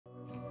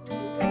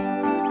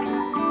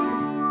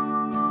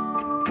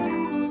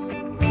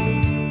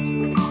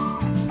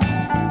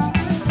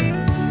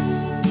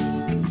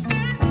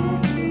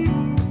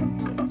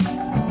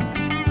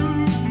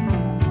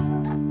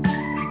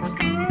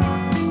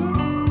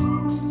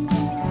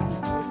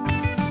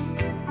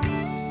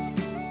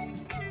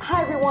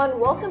everyone,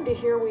 welcome to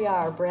Here We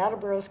Are,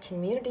 Brattleboro's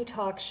community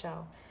talk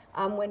show.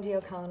 I'm Wendy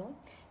O'Connell,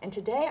 and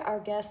today our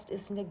guest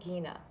is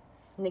Negina.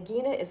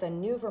 Negina is a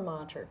new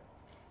Vermonter.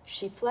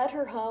 She fled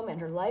her home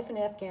and her life in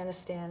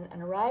Afghanistan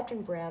and arrived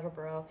in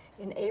Brattleboro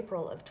in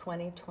April of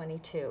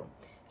 2022.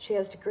 She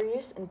has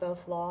degrees in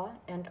both law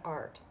and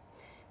art.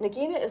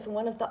 Negina is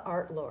one of the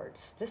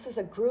ArtLords. This is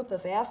a group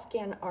of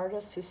Afghan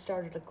artists who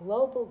started a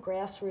global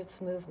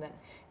grassroots movement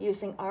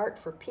using art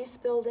for peace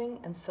building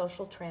and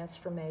social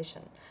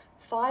transformation,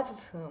 5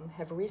 of whom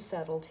have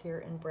resettled here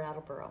in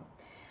Brattleboro.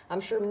 I'm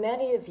sure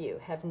many of you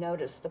have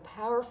noticed the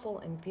powerful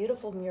and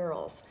beautiful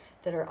murals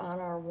that are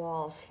on our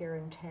walls here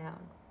in town.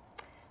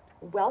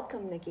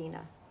 Welcome,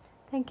 Negina.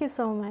 Thank you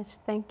so much.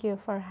 Thank you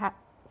for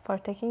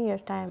taking your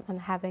time and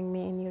having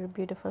me in your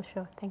beautiful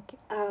show. Thank you.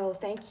 Oh,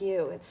 thank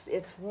you.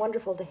 It's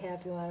wonderful to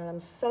have you on, and I'm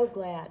so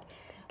glad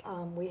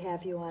we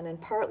have you on. And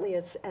partly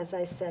it's, as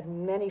I said,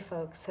 many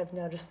folks have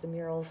noticed the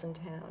murals in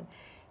town,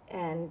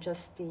 and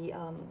just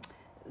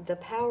the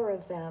power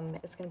of them.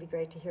 It's going to be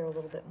great to hear a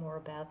little bit more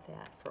about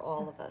that for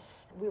all of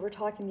us. We were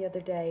talking the other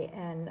day,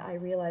 and I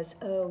realized,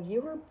 oh, you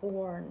were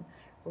born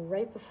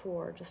right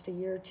before, just a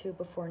year or two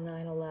before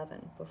 9/11,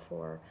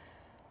 before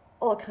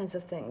all kinds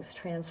of things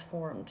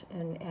transformed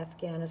in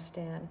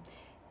Afghanistan.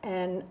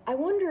 And I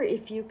wonder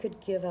if you could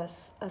give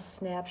us a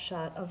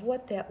snapshot of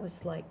what that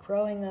was like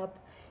growing up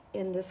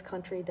in this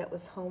country that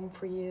was home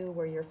for you,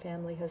 where your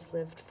family has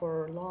lived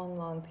for a long,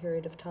 long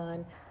period of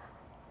time.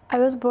 I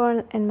was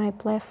born in my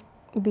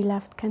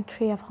beloved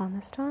country,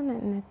 Afghanistan,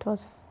 and it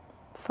was,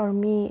 for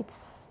me,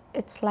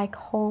 it's like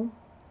home,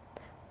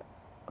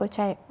 which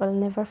I will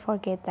never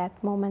forget,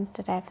 that moments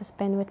that I've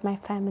spent with my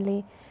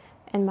family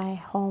in my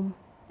home,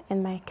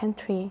 in my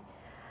country.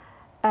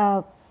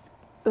 Well,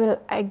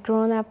 I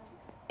grown up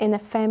in a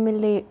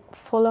family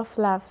full of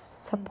love,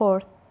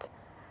 support,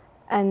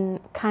 and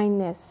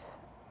kindness,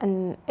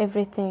 and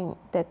everything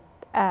that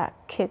a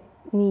kid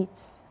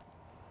needs.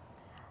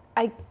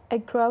 I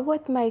grew up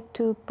with my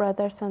 2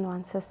 brothers and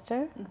 1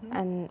 sister,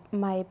 and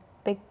my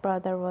big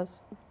brother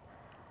was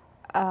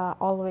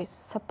always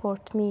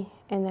support me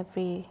in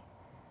every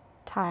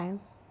time.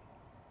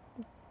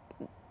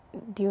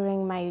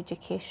 During my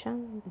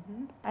education,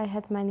 I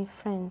had many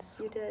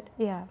friends. You did?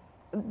 Yeah.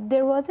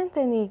 There wasn't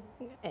any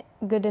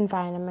good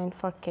environment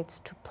for kids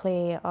to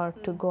play or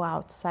to go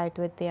outside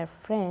with their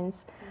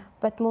friends,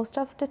 but most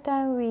of the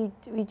time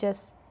we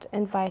just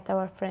invite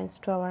our friends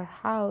to our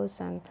house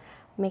and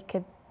make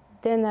a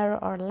dinner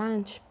or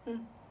lunch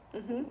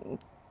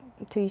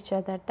to each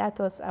other. That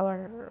was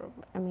our,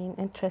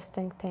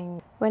 interesting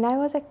thing. When I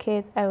was a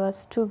kid, I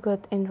was too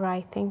good in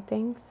writing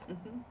things,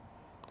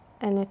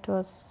 and it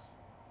was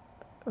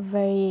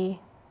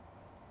very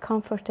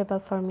comfortable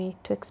for me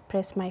to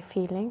express my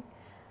feeling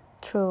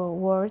through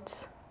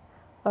words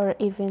or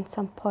even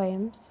some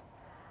poems.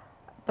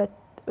 But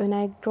when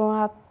I grew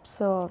up,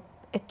 so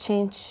it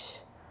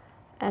changed,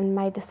 and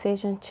my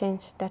decision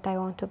changed that I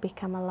want to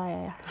become a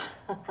lawyer.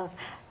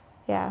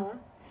 Yeah.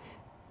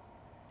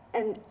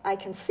 And I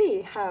can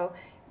see how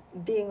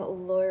being a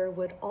lawyer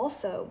would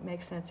also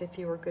make sense if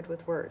you were good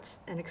with words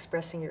and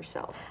expressing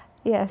yourself.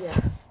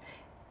 Yes.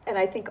 And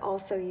I think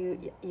also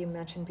you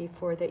mentioned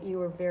before that you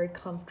were very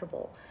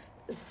comfortable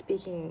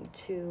speaking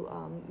to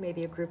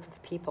maybe a group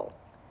of people.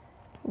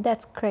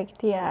 That's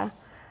correct, yeah.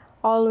 Yes.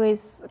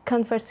 Always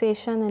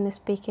conversation and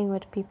speaking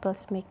with people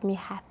make me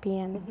happy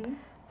and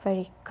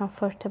very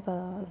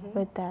comfortable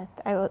with that.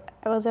 I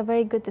was a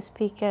very good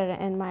speaker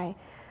in my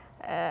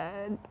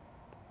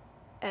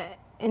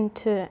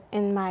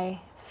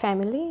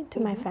family,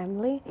 my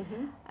family,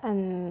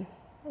 and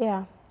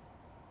yeah.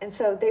 And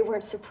so they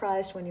weren't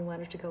surprised when you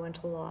wanted to go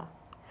into law?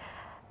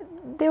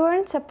 They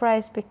weren't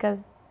surprised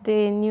because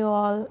they knew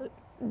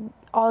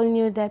all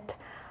knew that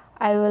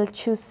I will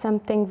choose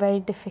something very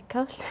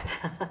difficult.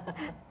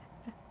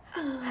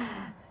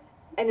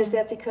 And is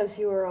that because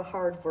you were a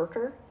hard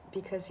worker?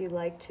 Because you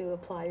like to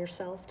apply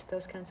yourself to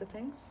those kinds of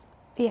things?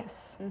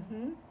 Yes,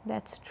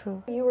 that's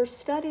true. You were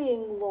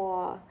studying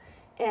law,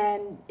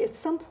 and at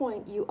some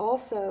point you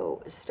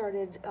also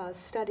started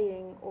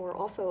studying or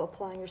also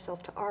applying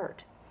yourself to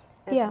art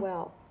as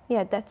well.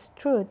 Yeah, that's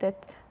true. That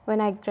when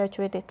I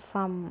graduated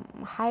from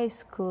high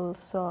school,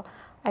 so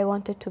I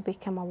wanted to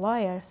become a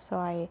lawyer. So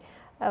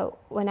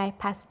when I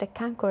passed the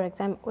Concours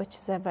exam, which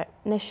is a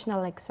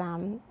national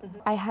exam,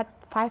 I had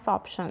 5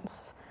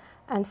 options.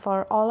 And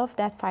for all of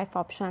that 5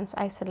 options,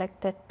 I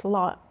selected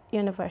law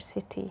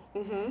university.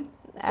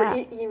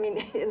 You mean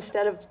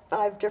instead of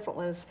 5 different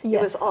ones, yes.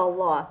 It was all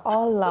law?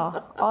 All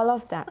law, all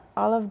of them.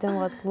 All of them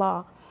was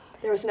law.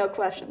 There was no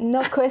question?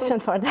 No question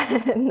for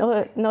that,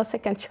 no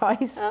second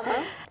choice.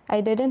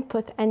 I didn't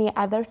put any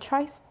other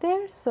choice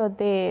there, so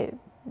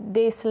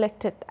they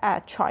selected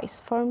a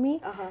choice for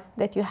me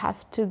that you have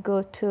to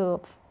go to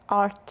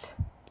art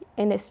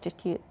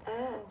institute.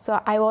 So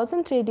I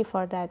wasn't ready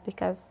for that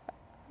because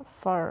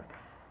for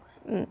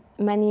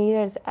many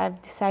years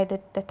I've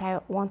decided that I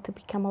want to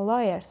become a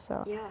lawyer.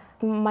 So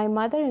my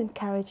mother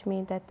encouraged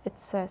me that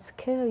it's a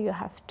skill you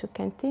have to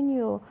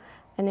continue,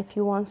 and if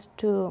you want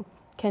to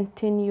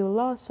continue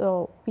law,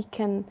 so we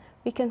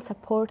can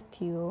support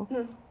you.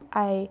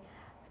 I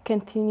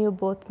continue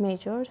both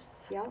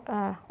majors,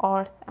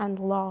 art and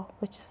law,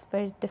 which is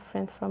very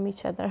different from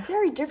each other.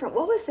 Very different.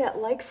 What was that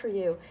like for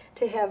you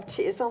to have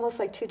it's almost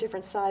like two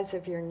different sides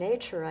of your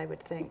nature, I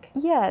would think.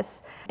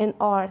 Yes, in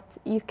art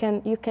you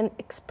can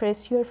express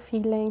your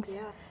feelings.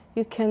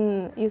 You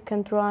can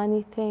draw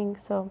anything.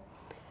 So,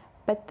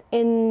 but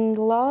in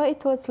law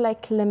it was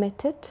like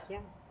limited.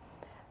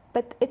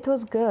 But it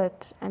was good.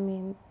 I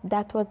mean,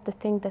 that was the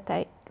thing that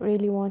I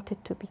really wanted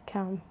to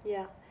become.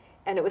 Yeah.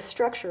 And it was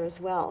structure as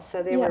well. So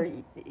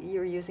you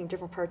were using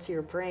different parts of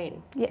your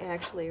brain,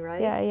 actually, right?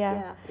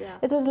 Yeah.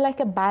 It was like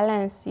a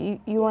balance.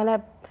 You want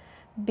to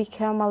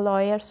become a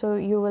lawyer, so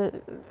you will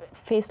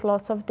face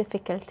lots of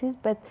difficulties.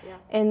 But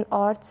in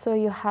art, so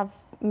you have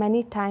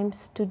many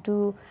times to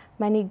do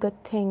many good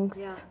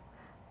things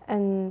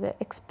and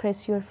express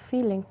your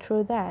feeling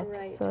through that.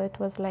 Right. So it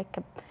was like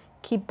a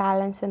key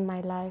balance in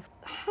my life.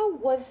 How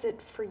was it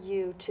for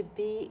you to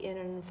be in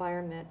an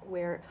environment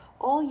where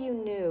all you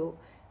knew,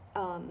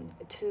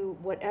 to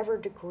whatever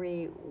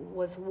degree,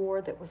 was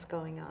war that was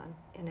going on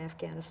in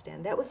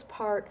Afghanistan? That was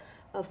part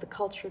of the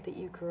culture that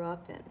you grew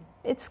up in.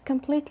 It's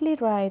completely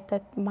right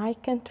that my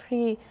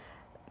country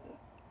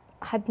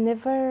had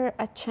never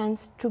a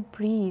chance to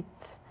breathe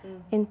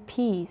in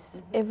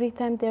peace. Every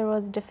time there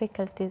was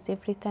difficulties,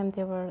 every time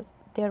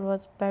there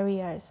was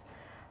barriers.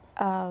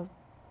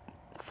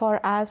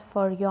 For us,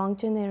 for young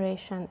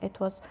generation, it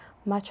was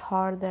much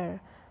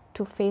harder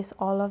to face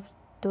all of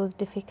those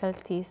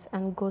difficulties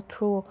and go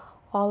through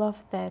all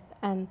of that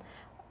and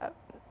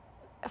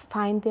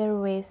find their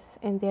ways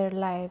in their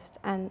lives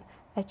and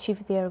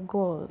achieve their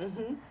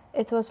goals.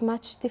 It was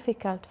much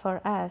difficult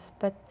for us,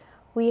 but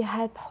we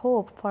had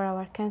hope for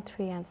our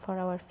country and for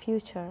our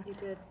future. You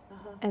did.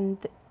 And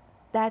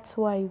that's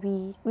why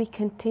we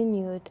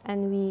continued,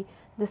 and we,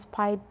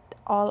 despite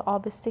all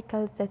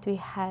obstacles that we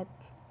had,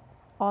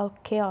 all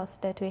chaos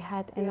that we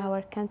had in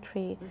our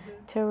country,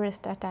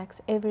 terrorist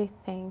attacks,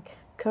 everything,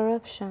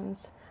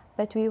 corruptions,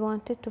 but we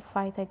wanted to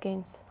fight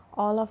against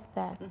all of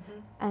that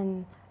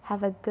and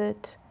have a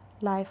good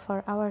life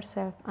for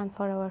ourselves and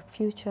for our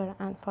future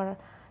and for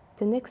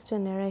the next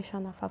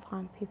generation of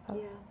Afghan people.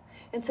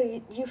 Yeah. And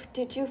so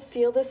did you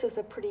feel this as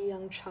a pretty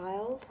young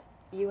child,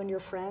 you and your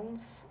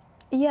friends?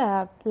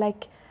 Yeah,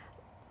 like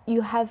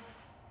you have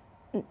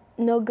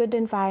no good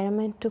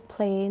environment to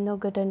play, no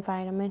good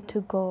environment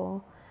to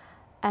go,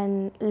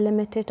 and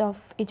limited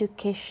of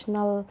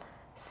educational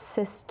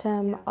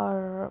system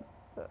or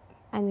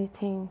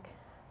anything.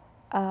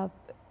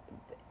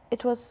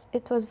 It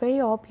was very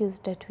obvious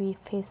that we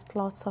faced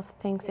lots of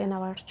things in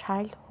our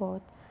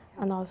childhood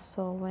and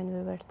also when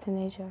we were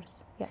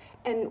teenagers. Yeah.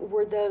 And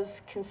were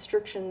those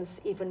constrictions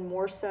even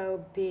more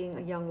so being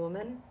a young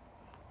woman?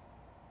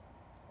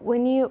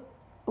 When you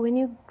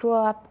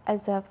grow up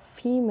as a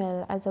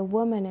female, as a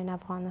woman in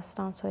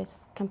Afghanistan, so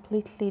it's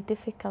completely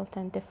difficult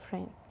and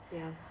different.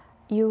 Yeah.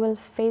 You will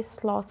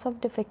face lots of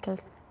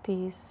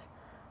difficulties,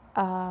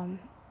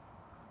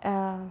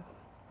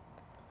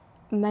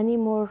 many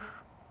more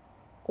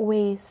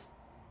ways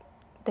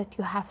that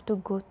you have to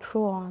go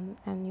through on,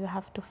 and you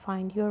have to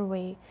find your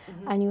way,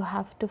 and you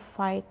have to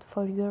fight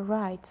for your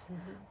rights,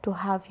 to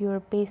have your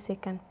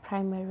basic and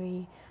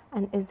primary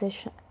and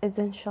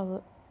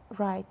essential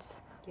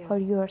rights for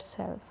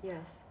yourself.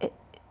 Yes.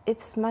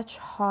 It's much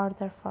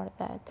harder for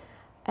that,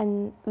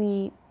 and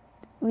we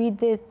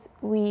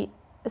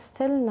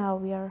still now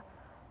we are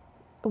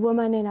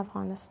women in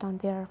Afghanistan.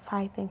 They are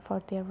fighting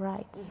for their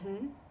rights.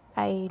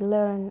 I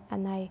learn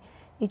and I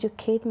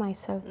educate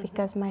myself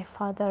because my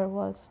father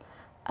was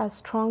a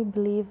strong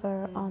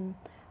believer on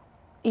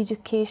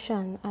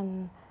education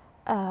and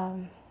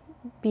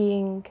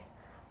being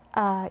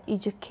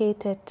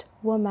educated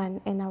woman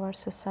in our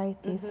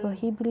society. So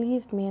he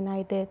believed me and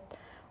I did.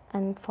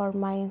 And for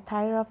my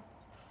entire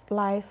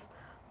life,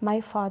 my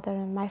father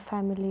and my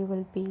family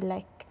will be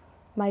like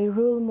my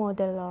role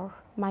model or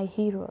my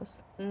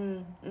heroes.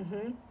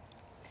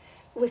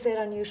 Was that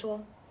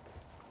unusual?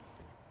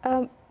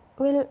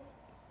 Well,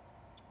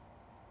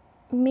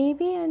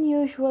 maybe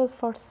unusual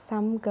for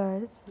some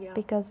girls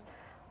because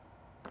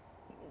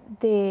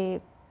they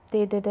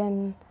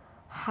didn't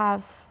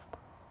have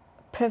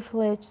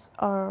privilege,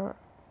 or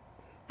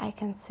I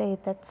can say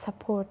that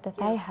support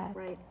that I had.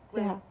 Right.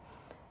 Yeah,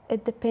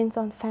 it depends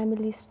on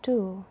families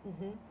too.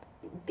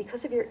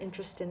 Because of your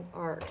interest in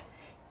art,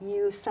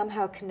 you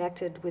somehow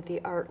connected with the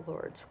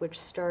ArtLords, which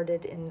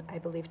started in, I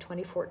believe,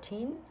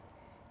 2014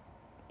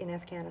 in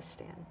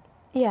Afghanistan.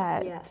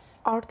 Yeah. Yes.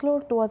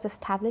 ArtLords was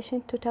established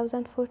in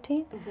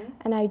 2014,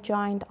 and I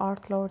joined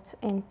ArtLords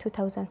in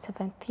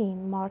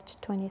 2017, March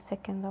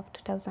 22nd of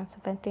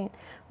 2017,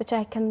 which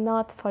I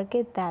cannot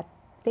forget that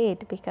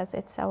date because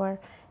it's our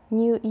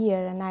new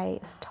year, and I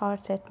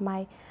started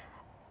my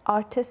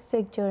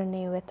artistic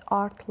journey with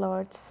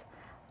ArtLords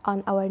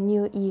on our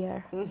new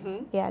year.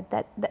 Yeah,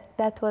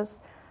 that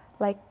was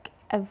like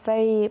a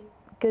very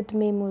good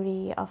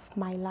memory of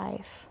my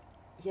life.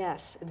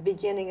 Yes, the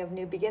beginning of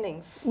new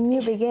beginnings.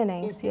 New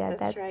beginnings, yeah,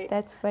 that's right.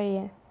 That's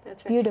very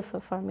That's right. beautiful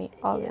for me,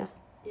 always.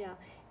 Yeah, yeah.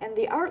 And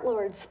the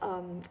ArtLords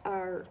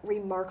are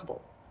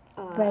remarkable.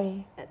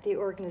 Very. The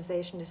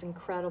organization is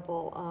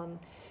incredible,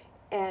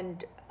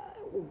 and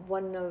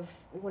one of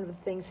the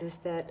things is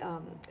that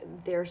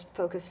they're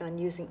focused on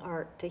using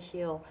art to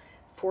heal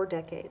 4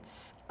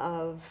 decades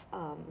of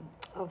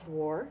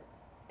war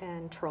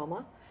and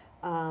trauma,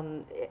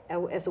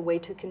 as a way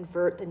to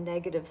convert the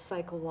negative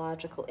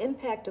psychological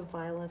impact of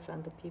violence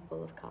on the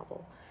people of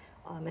Kabul.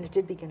 And it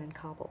did begin in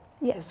Kabul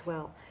as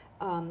well.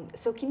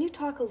 So can you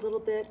talk a little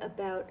bit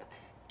about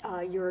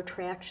your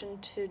attraction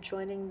to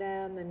joining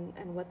them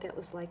and what that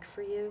was like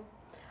for you?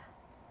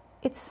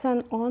 It's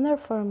an honor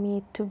for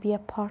me to be a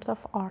part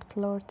of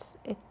ArtLords.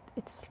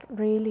 It's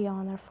really an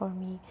honor for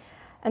me.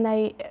 And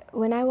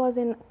when I was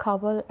in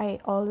Kabul, I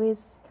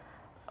always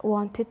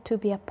wanted to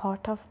be a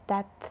part of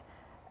that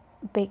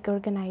big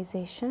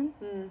organization.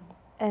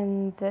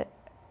 And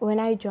when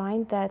I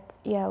joined that,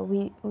 yeah,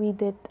 we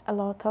did a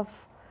lot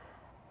of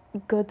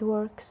good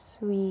works.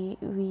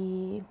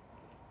 We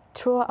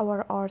through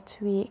our art,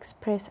 we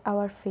express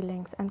our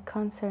feelings and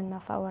concern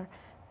of our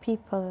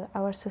people,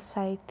 our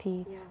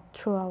society,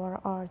 through our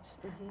arts.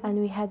 And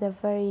we had a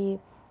very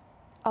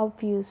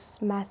obvious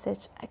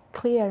message, a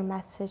clear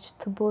message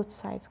to both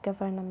sides,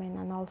 government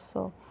and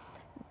also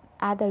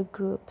other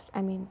groups,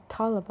 I mean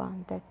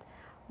Taliban, that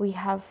we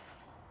have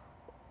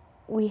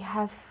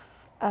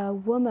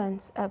women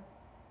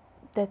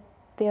that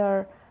they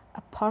are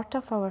a part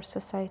of our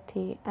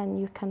society, and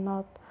you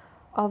cannot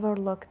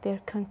overlook their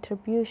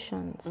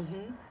contributions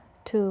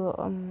to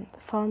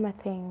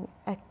formatting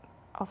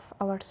of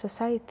our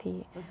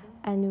society.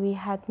 And we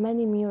had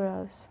many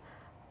murals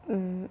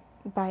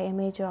by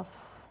image of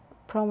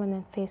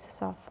prominent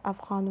faces of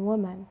Afghan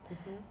women,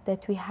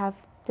 that we have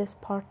this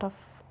part of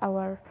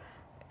our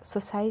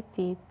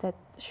society that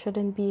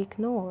shouldn't be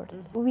ignored.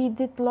 We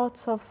did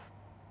lots of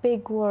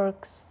big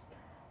works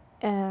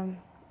in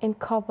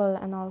Kabul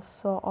and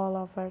also all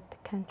over the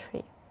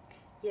country.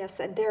 Yes,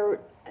 and there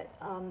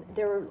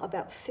are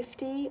about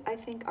 50, I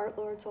think,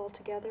 ArtLords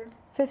altogether.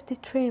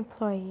 53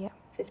 employees, yeah.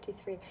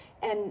 53.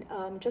 And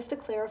just to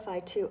clarify,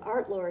 too,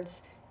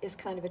 ArtLords is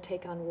kind of a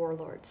take on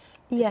warlords.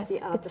 Yes, it's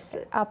the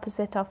opposite. It's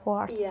opposite of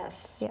war.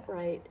 Yes,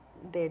 right.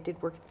 They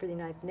did work for the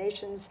United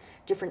Nations,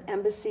 different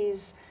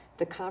embassies,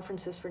 the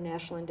Conferences for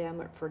National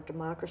Endowment for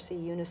Democracy,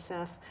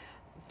 UNICEF.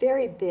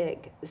 Very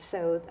big.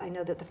 So I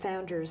know that the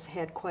founders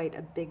had quite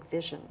a big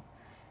vision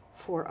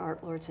for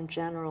ArtLords in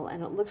general,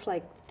 and it looks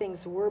like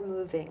things were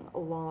moving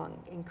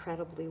along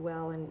incredibly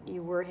well, and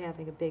you were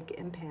having a big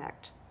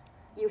impact.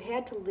 You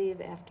had to leave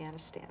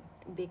Afghanistan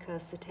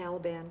because the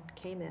Taliban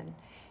came in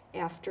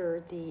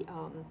after the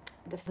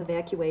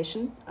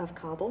evacuation of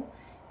Kabul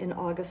in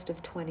August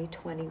of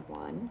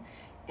 2021,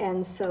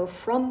 and so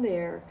from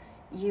there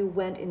you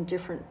went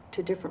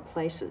to different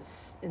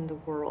places in the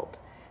world.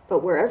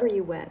 But wherever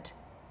you went,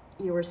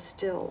 you were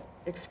still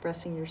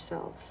expressing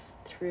yourselves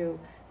through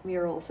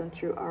murals and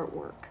through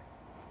artwork.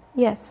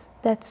 Yes,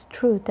 that's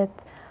true. That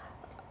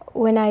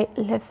when I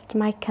left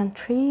my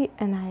country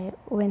and I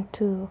went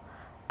to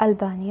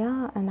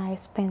Albania and I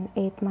spent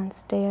 8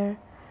 months there,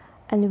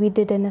 and we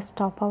didn't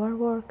stop our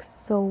works,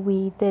 so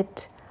we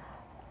did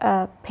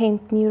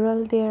paint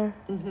mural there,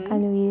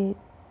 and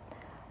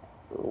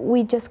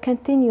we just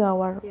continue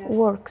our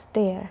works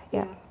there.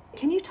 Yeah.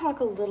 Can you talk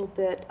a little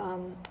bit,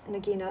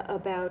 Negina,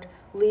 about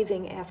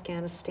leaving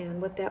Afghanistan,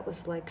 what that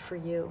was like for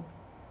you?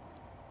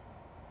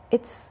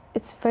 It's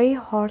very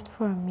hard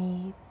for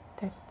me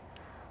that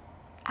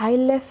I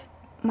left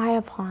my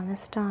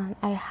Afghanistan.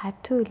 I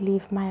had to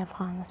leave my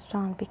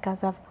Afghanistan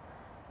because of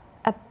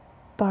a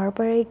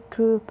barbaric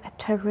group, a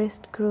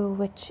terrorist group,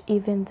 which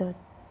even though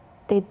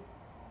they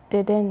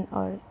didn't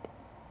or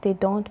they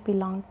don't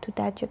belong to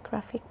that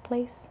geographic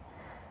place,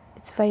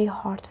 it's very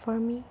hard for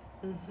me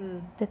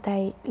that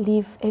I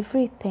leave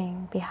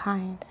everything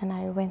behind and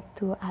I went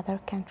to other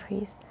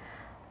countries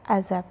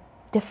as a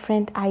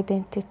different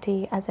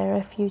identity, as a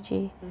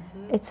refugee.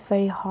 It's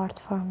very hard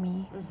for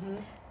me.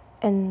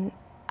 And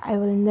I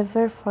will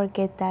never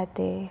forget that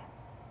day,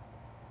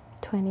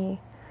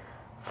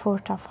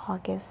 24th of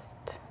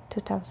August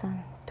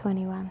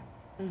 2021,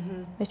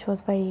 which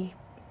was very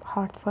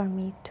hard for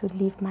me to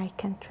leave my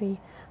country,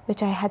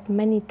 which I had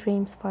many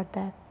dreams for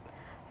that.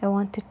 I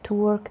wanted to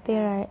work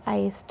there,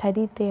 I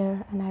studied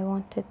there, and I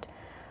wanted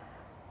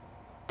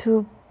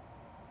to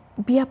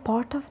be a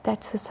part of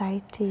that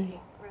society.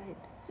 Right.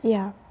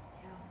 Yeah.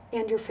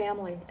 And your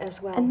family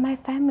as well. And my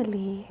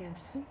family.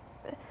 Yes.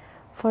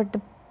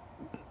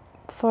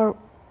 For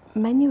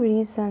many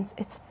reasons,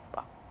 it's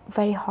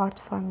very hard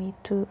for me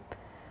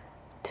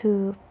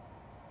to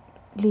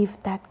leave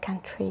that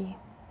country.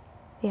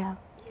 Yeah.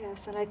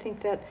 Yes, and I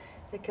think that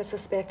gets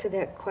us back to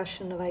that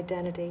question of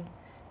identity.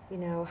 You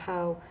know,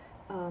 how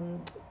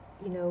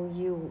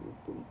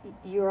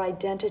your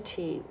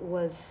identity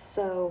was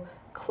so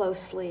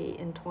closely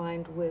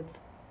entwined with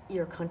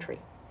your country.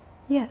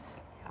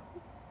 Yes,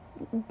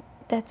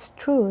 that's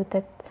true,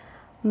 that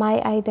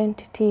my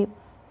identity,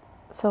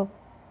 so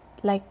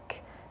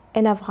like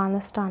in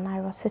Afghanistan,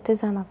 I was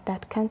citizen of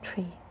that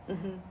country.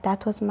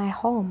 That was my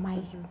home,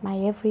 my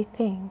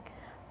everything.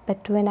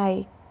 But when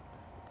I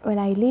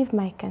leave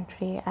my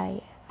country,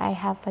 I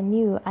have a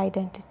new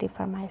identity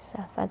for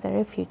myself as a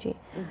refugee.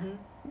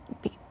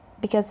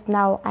 Because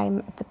now I'm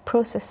at the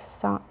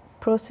process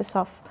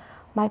of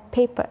my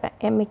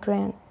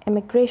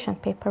immigration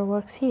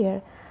paperwork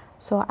here.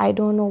 So I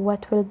don't know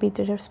what will be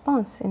the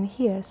response in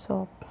here.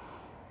 So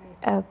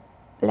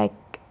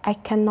like I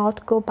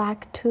cannot go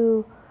back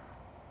to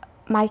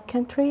my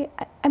country.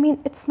 I mean,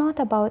 it's not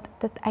about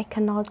that I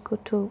cannot go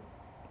to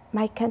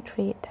my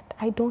country, that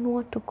I don't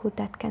want to go to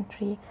that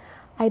country.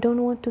 I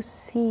don't want to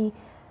see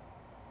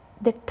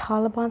the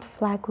Taliban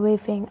flag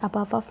waving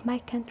above of my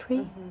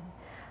country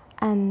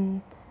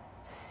and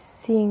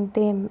seeing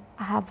them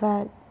have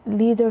a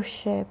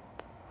leadership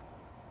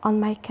on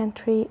my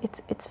country.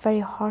 It's very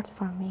hard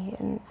for me,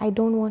 and I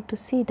don't want to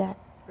see that.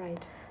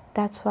 Right.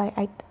 That's why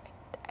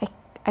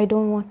I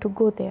don't want to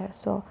go there.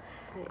 So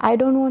I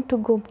don't want to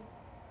go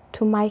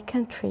to my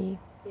country.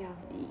 Yeah,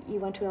 you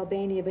went to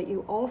Albania, but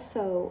you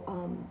also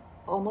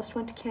almost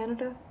went to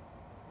Canada?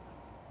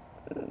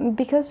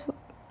 Because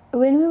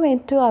when we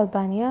went to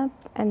Albania,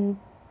 and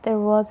there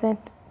was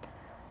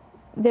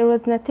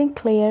nothing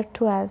clear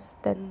to us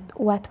that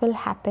what will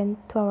happen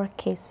to our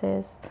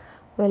cases.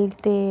 Will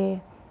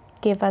they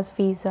give us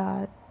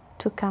visa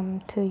to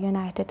come to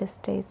United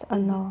States or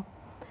no?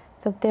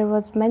 So there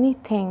was many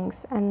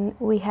things, and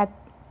we had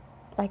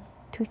like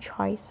two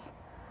choice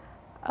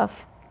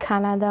of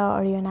Canada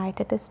or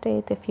United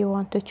States. If you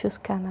want to choose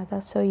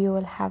Canada, so you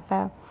will have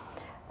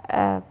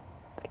a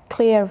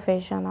clear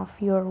vision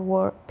of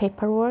your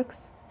paperwork.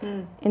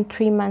 In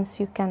 3 months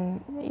you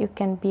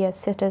can be a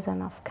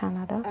citizen of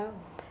Canada.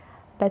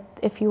 But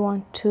if you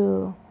want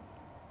to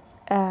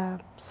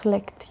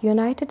select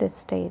United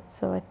States,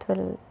 so it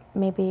will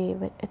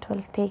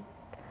take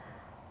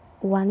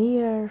 1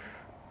 year.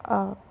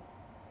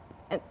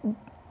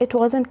 It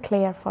wasn't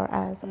clear for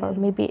us, or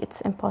maybe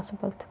it's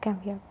impossible to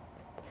come here.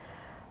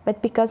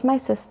 But because my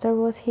sister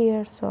was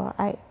here, so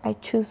I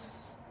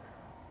choose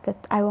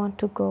that I want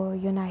to go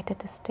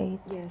United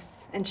States.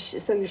 Yes, and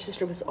so your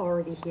sister was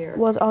already here?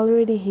 Was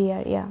already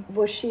here, yeah.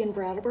 Was she in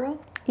Brattleboro?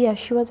 Yeah,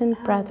 she was in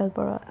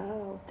Brattleboro.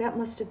 Oh, that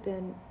must have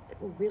been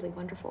really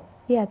wonderful.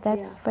 Yeah,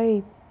 that's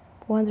very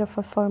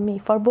wonderful for me,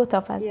 for both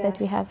of us, that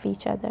we have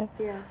each other.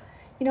 Yeah.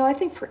 You know, I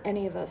think for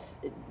any of us,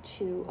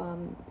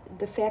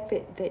 the fact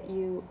that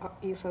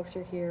you folks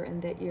are here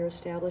and that you're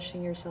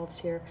establishing yourselves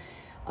here,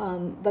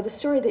 but the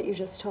story that you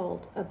just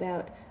told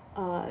about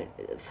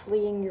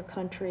fleeing your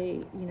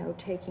country, you know,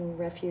 taking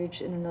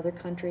refuge in another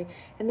country,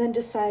 and then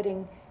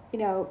deciding, you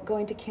know,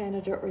 going to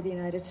Canada or the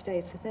United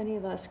States, if any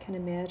of us can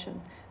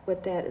imagine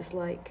what that is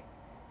like,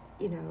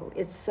 you know,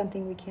 it's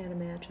something we can't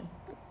imagine.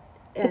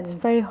 And it's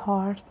very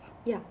hard.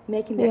 Yeah,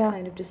 making that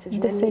kind of decision.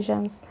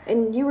 Decisions.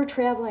 And you were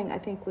traveling, I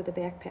think, with a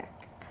backpack.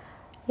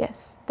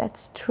 Yes,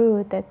 that's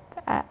true. That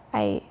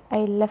I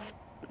left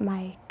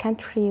my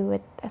country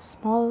with a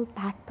small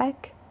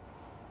backpack.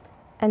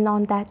 And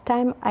on that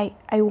time,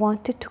 I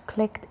wanted to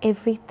collect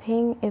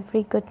everything,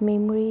 every good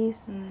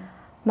memories,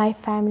 my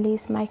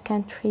families, my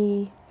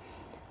country,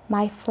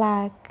 my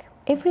flag,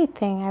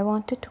 everything. I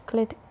wanted to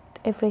collect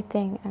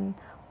everything and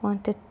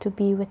wanted to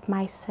be with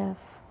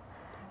myself.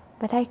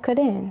 But I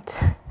couldn't.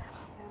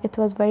 It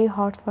was very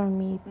hard for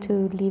me to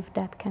leave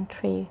that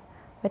country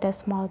with a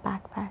small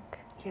backpack.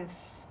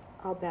 Yes,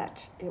 I'll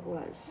bet it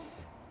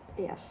was.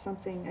 Yes,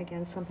 something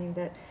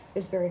that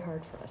is very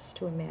hard for us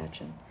to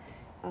imagine.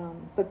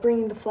 But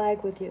bringing the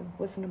flag with you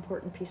was an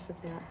important piece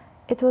of that.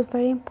 It was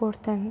very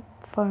important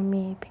for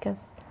me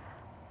because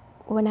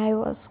when I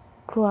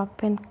grew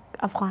up in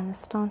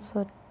Afghanistan,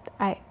 so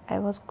I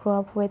grew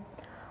up with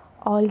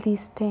all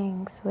these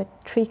things, with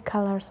 3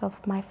 colors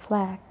of my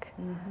flag,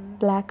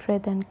 black,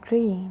 red, and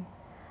green,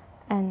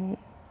 and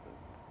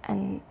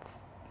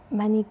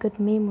many good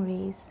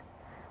memories.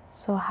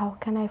 So how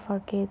can I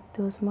forget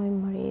those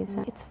memories?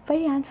 It's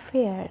very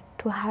unfair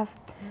to have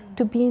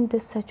to be in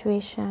this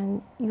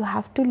situation. You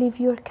have to leave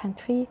your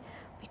country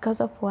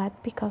because of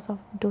what? Because of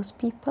those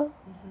people.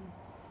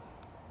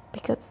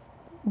 Because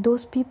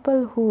those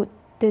people who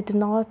did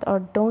not or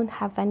don't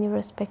have any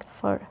respect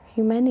for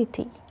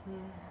humanity,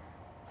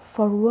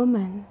 for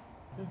women.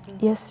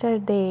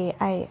 Yesterday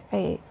I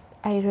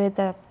read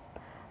a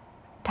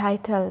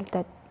title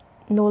that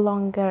no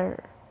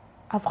longer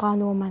Afghan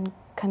women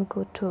can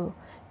go to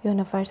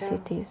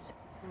universities.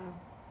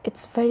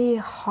 It's very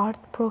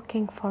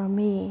heartbreaking for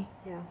me.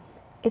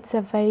 It's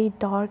a very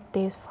dark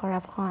days for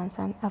Afghans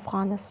and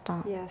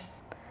Afghanistan.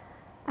 Yes.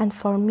 And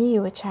for me,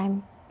 which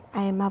I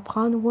am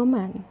Afghan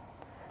woman,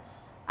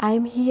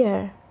 I'm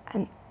here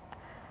and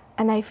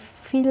I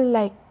feel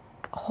like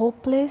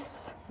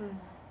hopeless,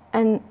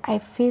 and I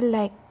feel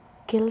like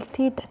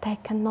guilty that I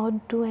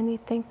cannot do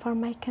anything for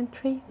my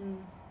country.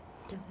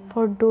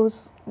 For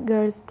those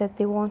girls that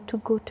they want to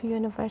go to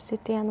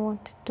university and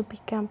want to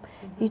become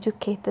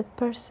educated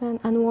person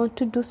and want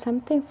to do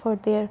something for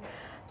their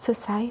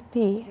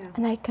society,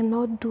 and I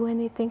cannot do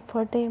anything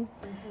for them.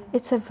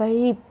 It's a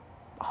very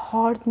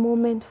hard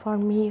moment for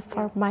me,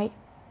 for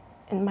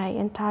in my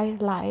entire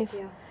life.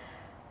 Yeah.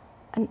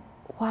 And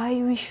why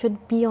we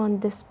should be on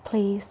this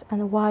place,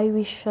 and why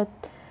we should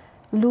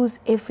lose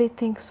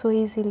everything so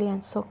easily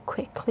and so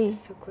quickly.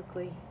 So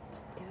quickly,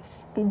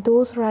 yes. And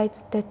those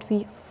rights that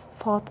we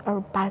fought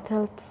or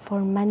battled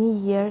for many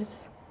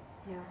years,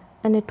 Yeah.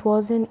 and it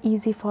wasn't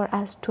easy for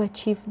us to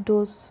achieve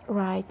those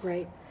rights.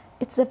 Right.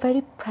 It's a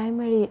very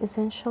primary,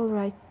 essential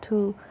right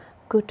to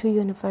go to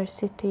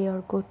university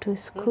or go to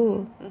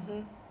school.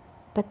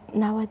 But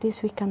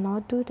nowadays we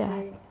cannot do that.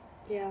 Right.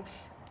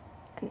 Yes.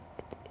 And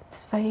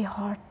it's very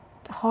hard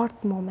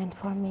moment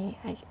for me.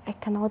 I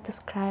cannot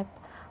describe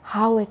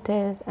how it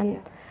is, and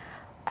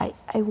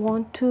I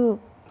want to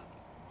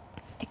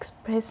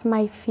express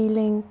my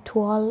feeling to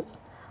all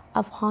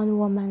Afghan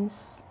women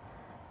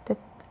that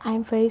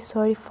I'm very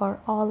sorry for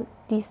all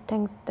these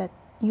things that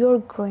you're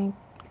going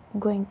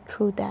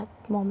through that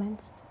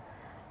moments,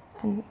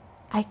 and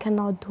I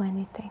cannot do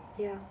anything.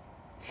 Yeah.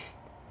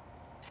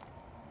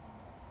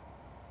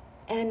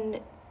 And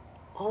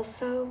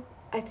also,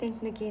 I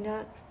think,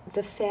 Negina,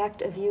 the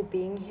fact of you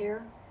being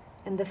here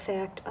and the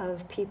fact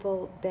of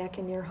people back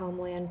in your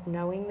homeland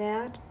knowing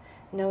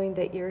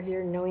that you're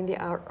here, knowing the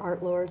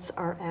ArtLords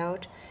are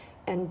out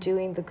and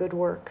doing the good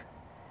work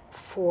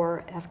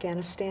for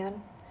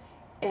Afghanistan,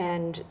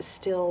 and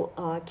still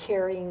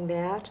carrying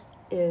that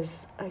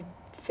is a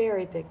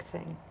very big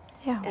thing.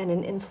 Yeah. And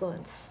an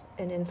influence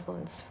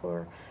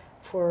for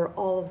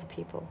all of the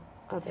people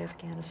of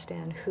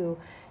Afghanistan who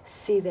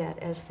see that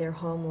as their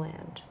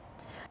homeland.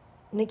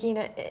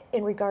 Negina,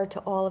 in regard to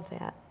all of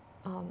that,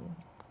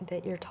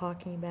 that you're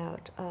talking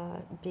about,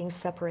 being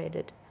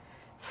separated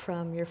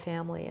from your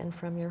family and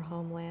from your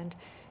homeland,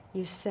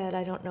 you said,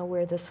 I don't know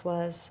where this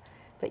was,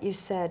 but you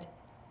said,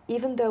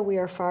 even though we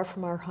are far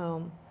from our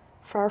home,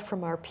 far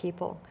from our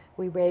people,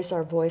 we raise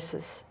our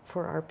voices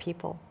for our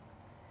people.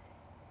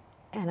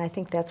 And I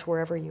think that's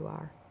wherever you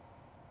are.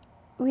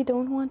 We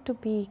don't want to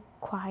be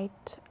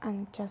quiet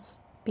and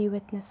just be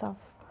witness of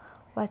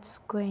what's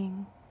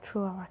going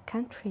through our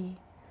country.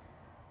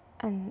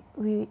 And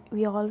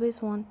we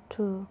always want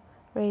to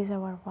raise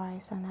our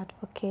voice and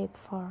advocate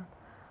for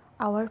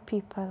our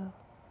people,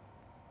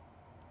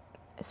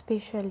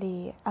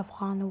 especially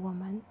Afghan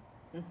women,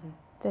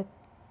 that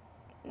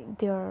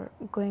they're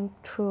going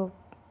through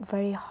a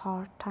very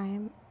hard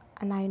time.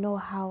 And I know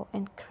how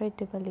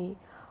incredibly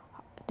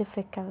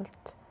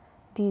difficult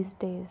these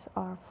days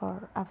are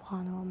for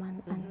Afghan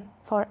women and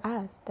for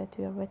us that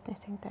we are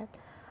witnessing that.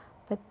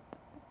 But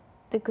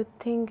the good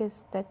thing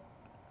is that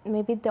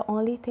maybe the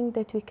only thing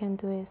that we can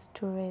do is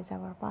to raise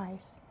our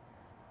voice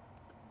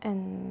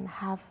and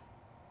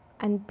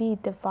be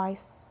the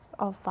voice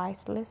of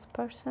voiceless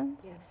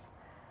persons. Yes.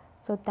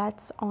 So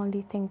that's the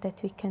only thing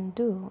that we can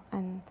do.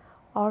 And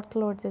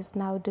ArtLords is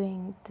now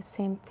doing the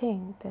same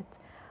thing, that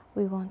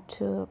we want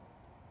to,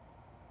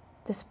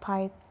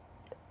 despite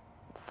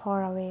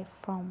far away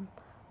from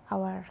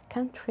our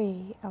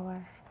country,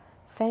 our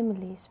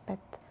families, but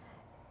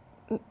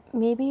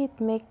maybe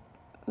it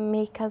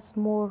make us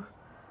more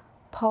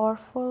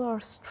powerful or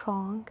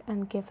strong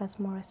and give us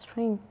more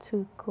strength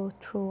to go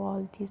through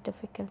all these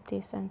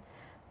difficulties and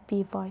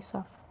be voice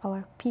of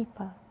our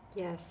people.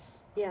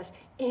 Yes, yes,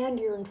 and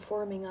you're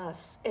informing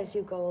us as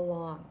you go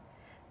along.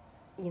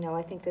 You know,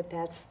 I think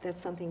that's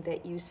something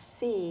that you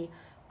see.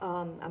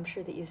 I'm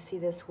sure that you see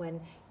this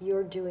when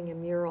you're doing a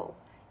mural,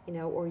 you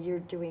know, or you're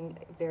doing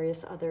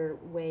various other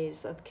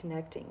ways of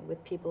connecting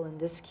with people in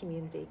this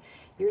community.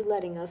 You're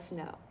letting us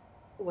know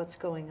what's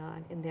going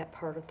on in that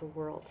part of the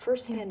world.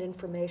 First-hand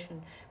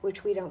information,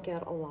 which we don't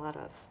get a lot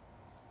of.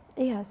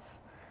 Yes,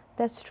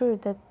 that's true,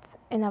 that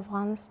in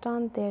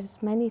Afghanistan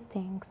there's many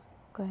things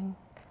going,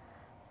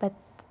 but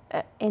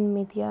in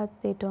media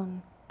they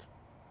don't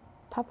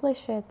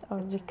publish it, or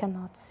we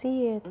cannot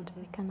see it,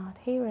 we cannot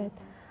hear it.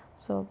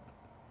 So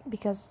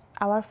because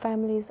our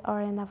families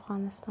are in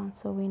Afghanistan,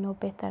 so we know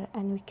better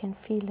and we can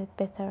feel it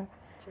better.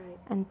 That's right.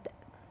 And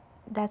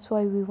that's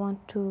why we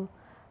want to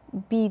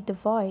be the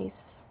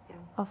voice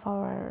of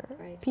our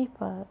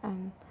people.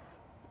 And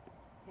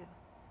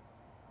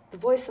the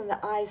voice and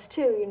the eyes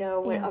too, you know,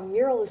 when a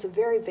mural is a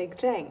very big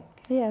thing.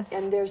 Yes.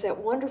 And there's that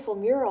wonderful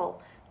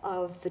mural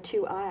of the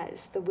two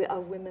eyes,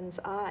 of women's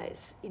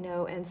eyes, you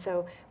know, and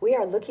so we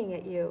are looking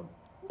at you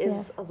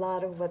is a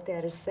lot of what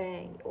that is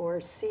saying, or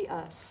see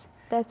us,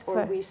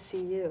 or we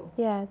see you.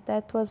 Yeah,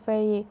 that was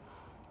very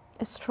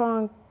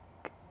strong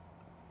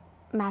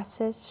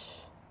message.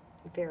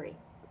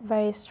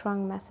 Very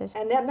strong message.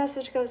 And that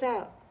message goes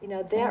out, you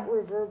know, that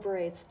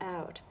reverberates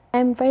out.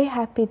 I'm very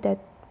happy that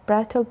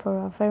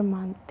Brattleboro,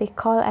 Vermont, they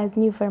call us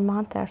New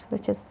Vermonters,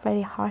 which is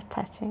very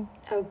heart-touching.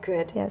 Oh,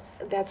 good. Yes.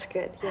 That's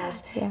good,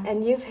 yes. Yeah.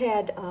 And you've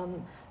had,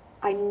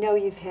 I know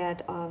you've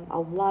had a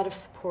lot of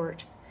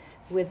support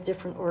with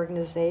different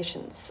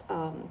organizations.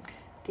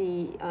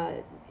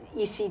 The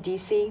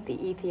ECDC,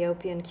 the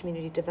Ethiopian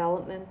Community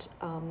Development,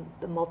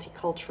 the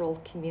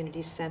Multicultural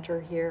Community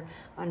Center here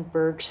on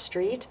Berg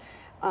Street.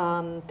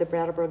 the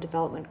Brattleboro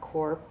Development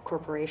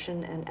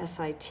Corporation and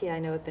SIT, I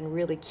know, have been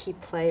really key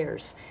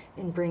players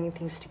in bringing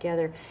things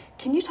together.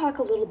 Can you talk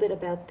a little bit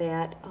about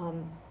that?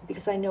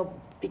 Because I know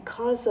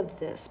because of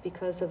this,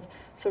 because of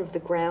sort of the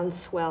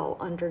groundswell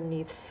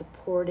underneath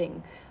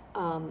supporting,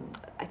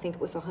 I think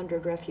it was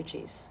 100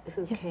 refugees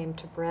who Yes. came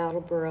to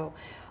Brattleboro,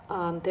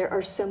 there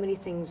are so many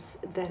things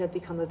that have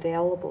become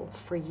available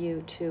for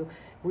you to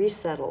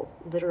resettle,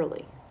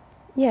 literally.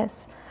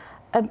 Yes.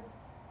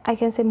 I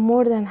can say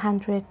more than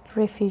 100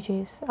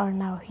 refugees are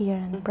now here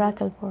in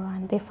Brattleboro,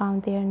 and they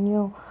found their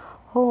new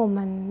home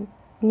and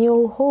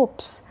new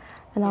hopes,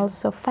 and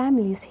also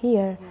families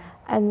here.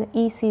 And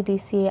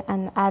ECDC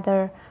and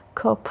other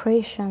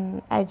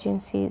cooperation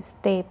agencies,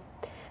 they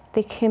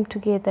came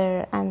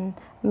together and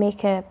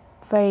make a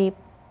very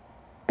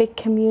big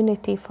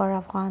community for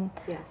Afghan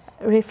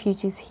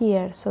refugees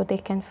here, so they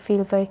can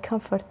feel very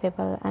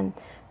comfortable and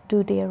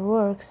do their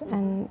works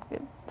and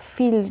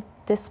feel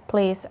this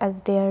place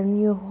as their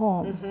new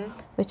home,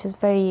 which is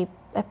very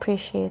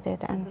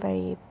appreciated and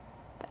very,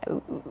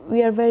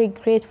 we are very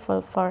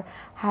grateful for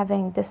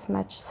having this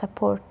much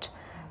support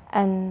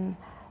and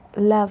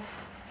love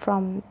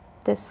from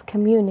this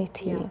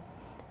community,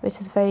 which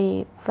is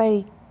very,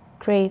 very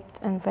great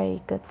and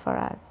very good for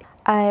us.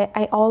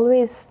 I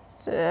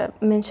always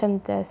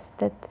mention this,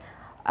 that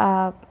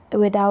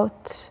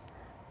without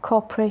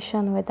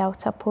cooperation,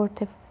 without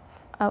supporting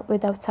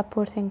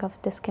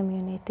of this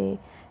community,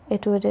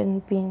 it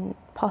wouldn't be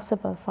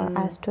possible for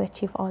us to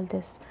achieve all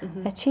these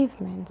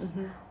achievements,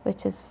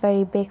 which is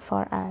very big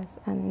for us.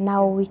 And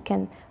now we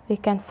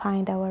can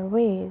find our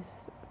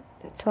ways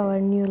to our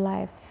new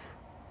life.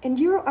 And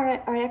you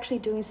are actually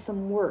doing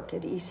some work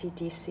at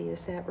ECDC,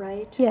 is that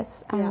right?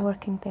 Yes, I'm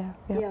working there.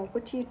 Yeah,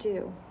 what do you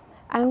do?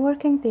 I'm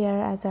working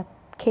there as a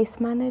case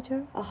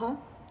manager,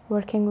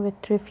 working with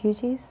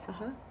refugees.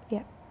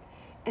 Yeah.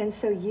 And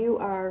so you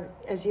are,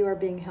 as you are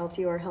being helped,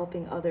 you are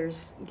helping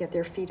others get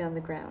their feet on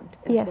the ground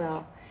as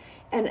well.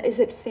 And is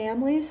it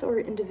families or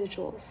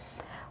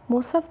individuals?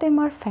 Most of them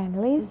are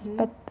families,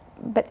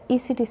 but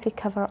ECDC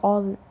cover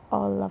all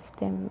of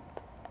them.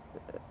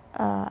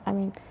 I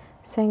mean,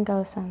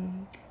 singles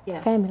and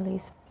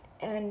families.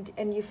 And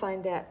you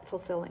find that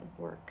fulfilling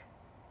work?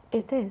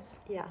 It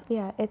is. Yeah.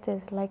 Yeah, it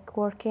is like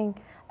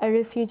a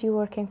refugee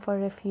working for a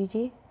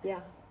refugee.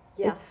 Yeah.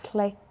 It's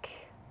like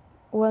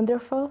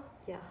wonderful.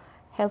 Yeah.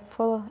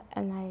 Helpful,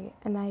 and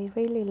I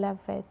really love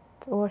it,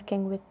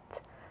 working with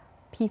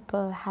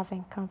people,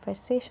 having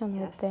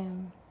conversation with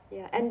them.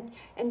 Yeah,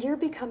 and you're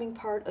becoming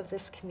part of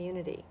this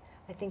community.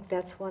 I think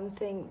that's one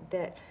thing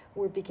that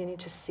we're beginning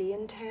to see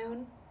in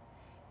town.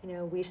 You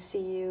know, we see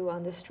you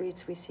on the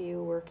streets, we see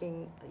you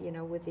working, you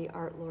know, with the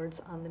ArtLords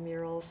on the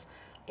murals,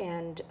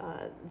 and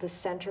the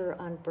center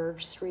on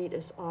Burge Street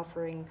is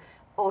offering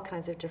all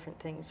kinds of different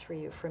things for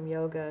you, from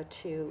yoga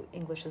to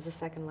English as a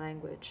second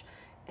language.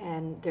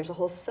 And there's a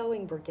whole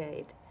sewing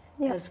brigade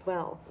as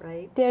well,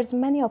 right? There's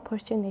many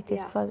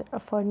opportunities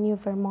for new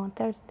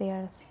Vermonters.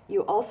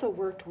 You also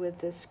worked with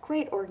this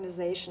great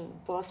organization,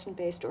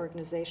 Boston-based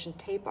organization,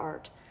 Tape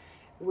Art,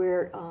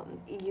 where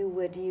you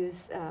would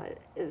use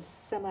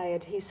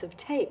semi-adhesive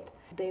tape.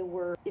 They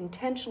were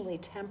intentionally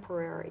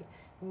temporary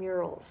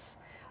murals,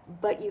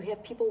 but you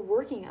have people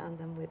working on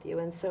them with you,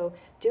 and so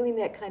doing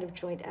that kind of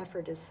joint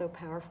effort is so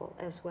powerful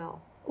as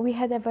well. We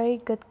had a very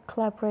good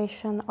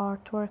collaboration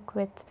artwork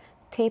with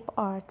Tape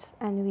Arts,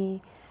 and we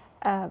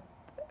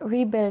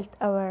rebuilt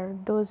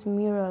those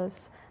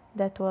murals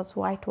that was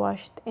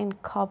whitewashed in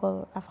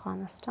Kabul,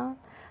 Afghanistan.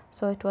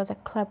 So it was a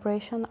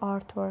collaboration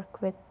artwork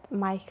with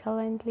Michael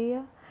and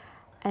Leah,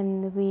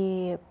 and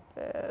we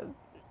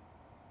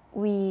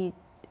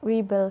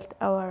rebuilt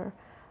our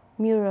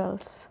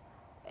murals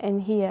in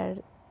here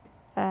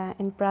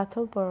in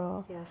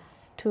Brattleboro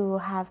to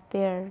have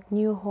their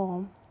new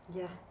home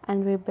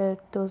and rebuild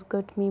those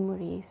good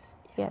memories.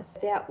 Yes.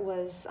 That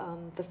was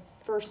the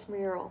first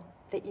mural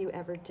that you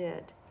ever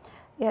did.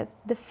 Yes,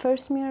 the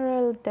first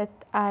mural that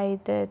I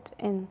did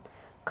in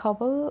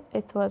Kabul,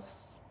 it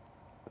was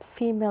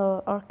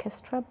female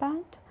orchestra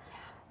band,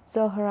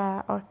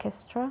 Zohra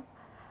Orchestra,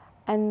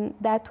 and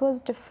that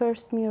was the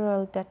first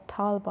mural that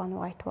Taliban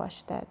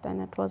whitewashed it, and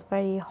it was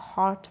very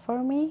hard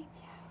for me,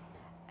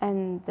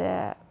 and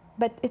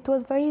but it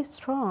was very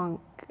strong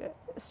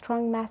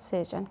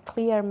message and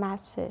clear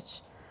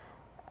message.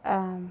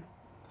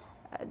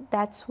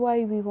 That's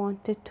why we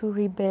wanted to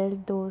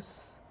rebuild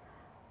those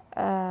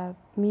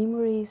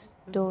memories,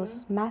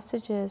 those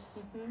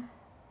messages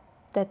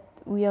that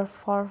we are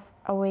far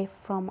away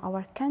from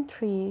our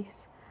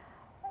countries.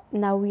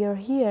 Now we are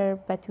here,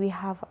 but we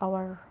have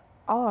our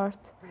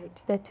art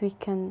that we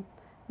can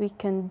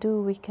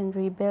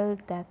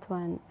rebuild that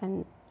one,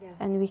 and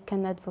we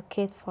can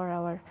advocate for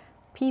our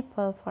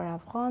people, for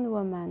Afghan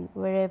women,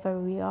 wherever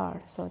we are.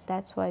 So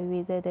that's why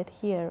we did it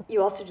here.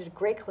 You also did a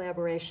great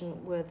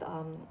collaboration with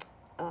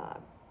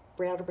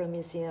Brattleboro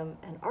Museum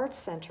and Arts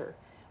Center,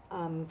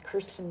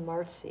 Kirsten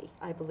Martzi,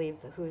 I believe,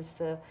 who's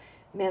the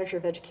Manager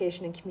of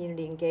Education and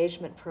Community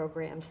Engagement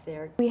Programs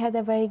there. We had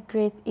a very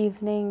great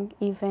event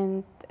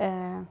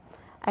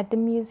at the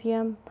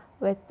museum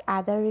with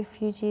other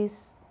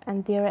refugees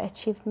and their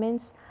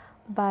achievements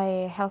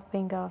by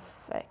helping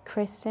of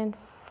Kristen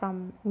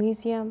from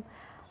museum.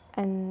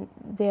 And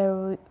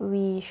there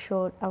we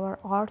showed our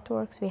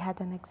artworks. We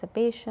had an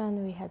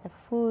exhibition, we had a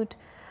food,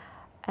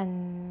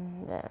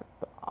 and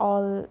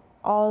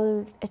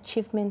all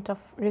achievement of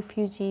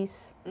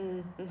refugees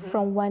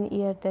from 1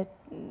 year that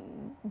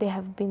they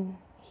have been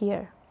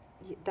here.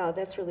 Oh,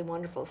 that's really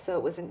wonderful. So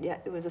it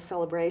was a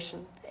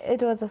celebration.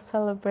 It was a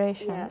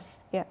celebration. Yes.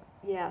 Yeah.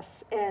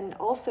 Yes, and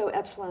also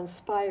Epsilon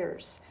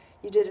Spires.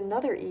 You did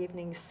another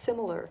evening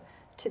similar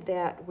to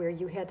that where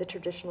you had the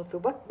traditional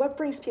food. What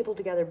brings people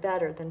together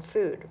better than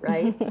food,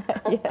 right?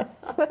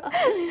 Yes,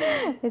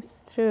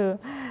 it's true.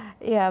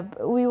 Yeah,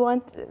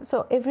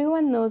 so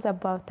everyone knows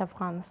about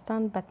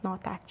Afghanistan, but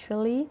not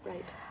actually.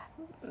 Right.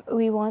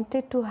 We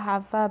wanted to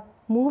have a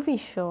movie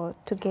show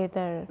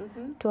together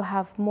to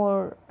have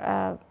more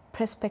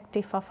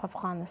perspective of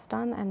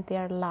Afghanistan and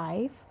their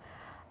life.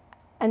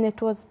 And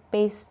it was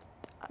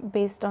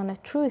based on a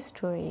true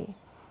story.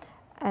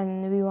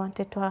 And we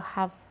wanted to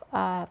have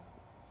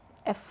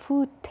a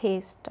food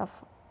taste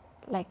of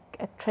like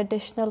a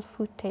traditional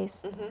food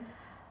taste.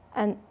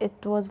 And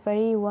it was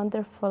very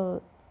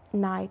wonderful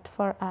night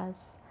for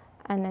us,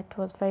 and it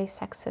was very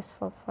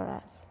successful for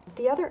us.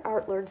 The other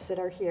art lords that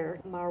are here,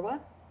 Marwa,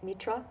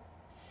 Mitra,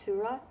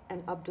 Surah,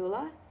 and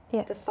Abdullah,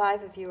 Yes. the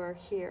 5 of you are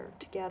here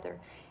together,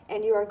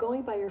 and you are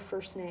going by your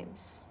first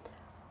names.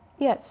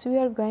 Yes, we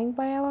are going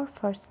by our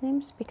first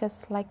names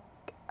because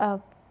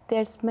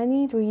there's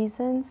many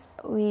reasons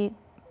we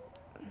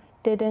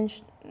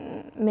didn't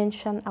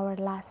mention our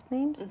last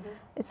names.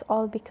 It's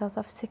all because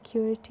of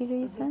security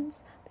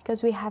reasons,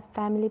 because we have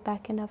family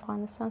back in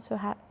Afghanistan, so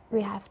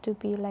we have to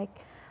be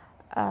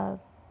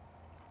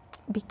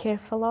be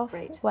careful of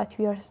what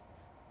we are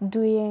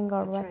doing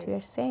or what we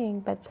are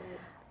saying. But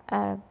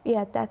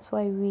yeah, that's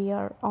why we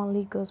are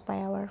only goes by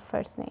our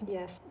first names.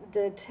 Yes,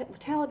 the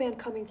Taliban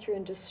coming through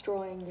and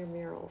destroying your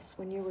murals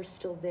when you were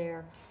still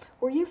there,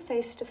 were you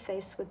face to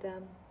face with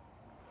them?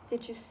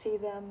 Did you see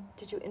them?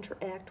 Did you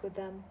interact with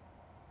them?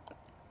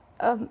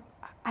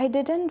 I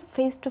didn't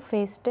face to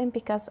face them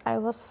because I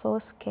was so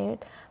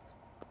scared.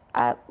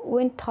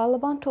 When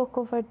Taliban took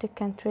over the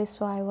country,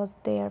 so I was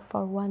there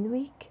for 1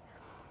 week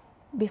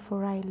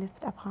before I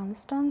left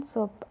Afghanistan.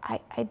 So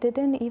I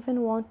didn't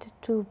even want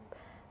to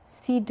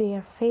see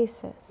their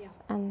faces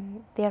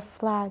and their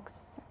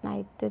flags, and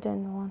I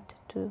didn't want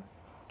to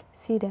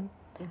see them.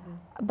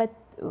 But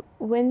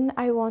when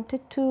I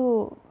wanted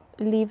to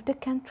leave the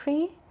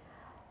country,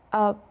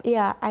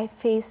 yeah, I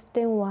faced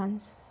them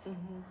once.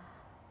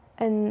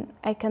 And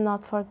I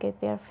cannot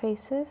forget their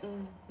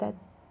faces.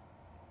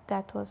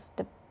 That was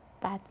the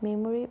bad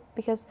memory,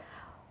 because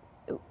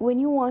when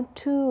you want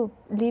to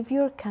leave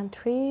your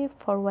country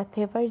for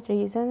whatever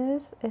reason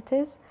it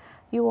is,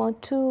 you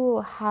want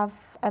to have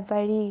a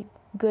very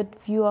good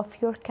view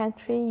of your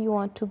country. You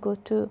want to go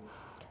to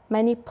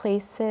many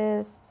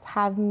places,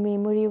 have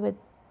memory with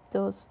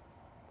those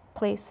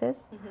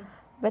places.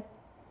 But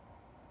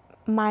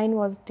mine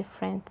was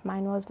different.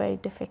 Mine was very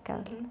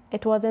difficult.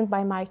 It wasn't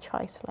by my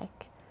choice.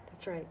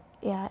 That's right.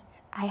 Yeah,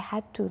 I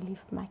had to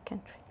leave my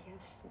country.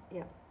 Yes,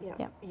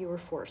 yeah. You were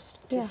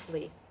forced to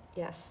flee,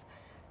 yes,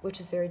 which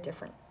is very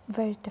different.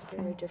 Very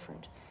different. Very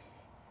different.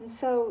 And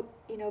so,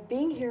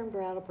 being here in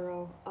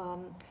Brattleboro,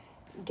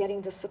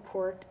 getting the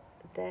support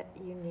that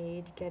you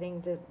need,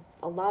 getting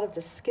a lot of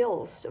the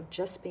skills of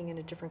just being in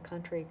a different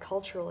country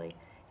culturally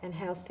and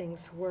how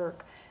things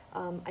work,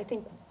 I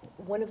think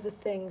one of the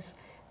things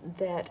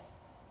that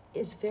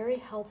is very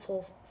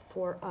helpful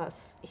for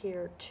us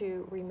here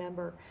to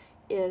remember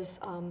is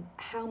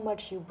how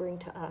much you bring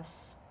to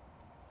us.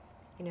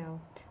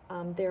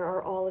 There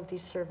are all of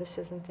these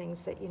services and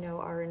things that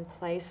are in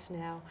place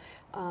now,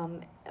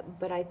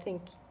 but I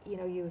think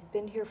you've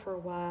been here for a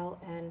while,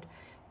 and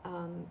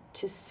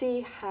to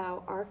see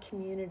how our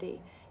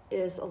community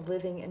is a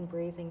living and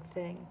breathing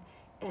thing,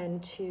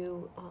 and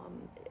to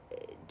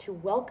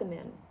welcome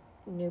in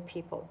new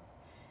people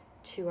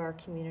to our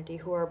community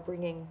who are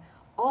bringing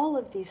all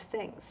of these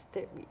things,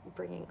 that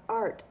bringing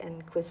art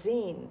and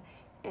cuisine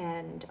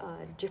and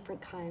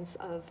different kinds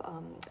of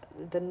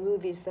the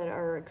movies that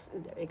are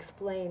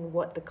explain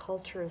what the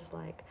culture is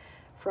like,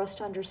 for us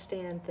to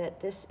understand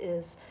that this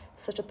is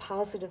such a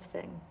positive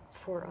thing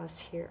for us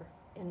here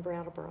in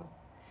Brattleboro.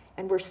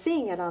 And we're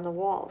seeing it on the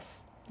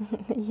walls,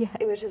 Yes.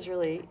 which is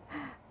really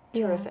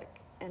terrific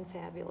and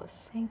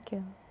fabulous. Thank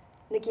you.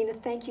 Negina,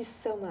 thank you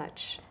so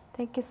much.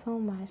 Thank you so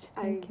much.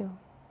 Thank you.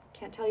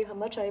 Can't tell you how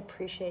much I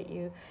appreciate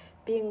you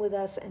being with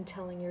us and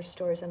telling your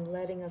stories and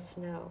letting us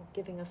know,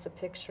 giving us a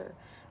picture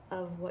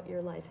of what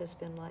your life has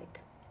been like,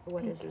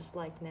 what it is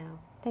like now.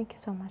 Thank you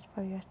so much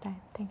for your time.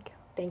 Thank you.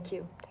 Thank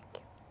you. Thank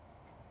you.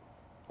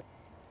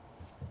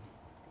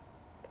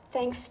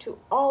 Thanks to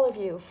all of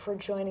you for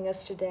joining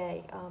us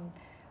today.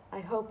 I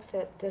hope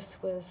that this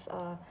was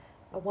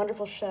a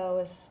wonderful show,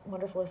 as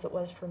wonderful as it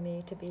was for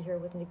me to be here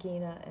with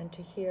Negina and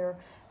to hear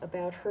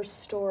about her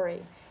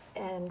story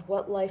and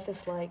what life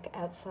is like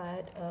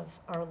outside of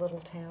our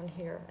little town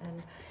here,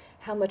 and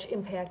how much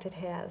impact it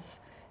has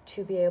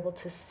to be able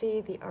to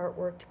see the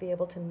artwork, to be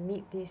able to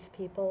meet these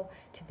people,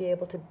 to be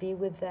able to be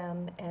with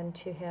them, and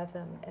to have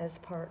them as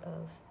part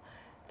of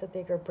the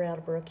bigger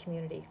Brattleboro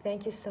community.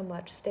 Thank you so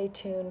much. Stay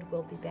tuned.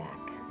 We'll be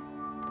back.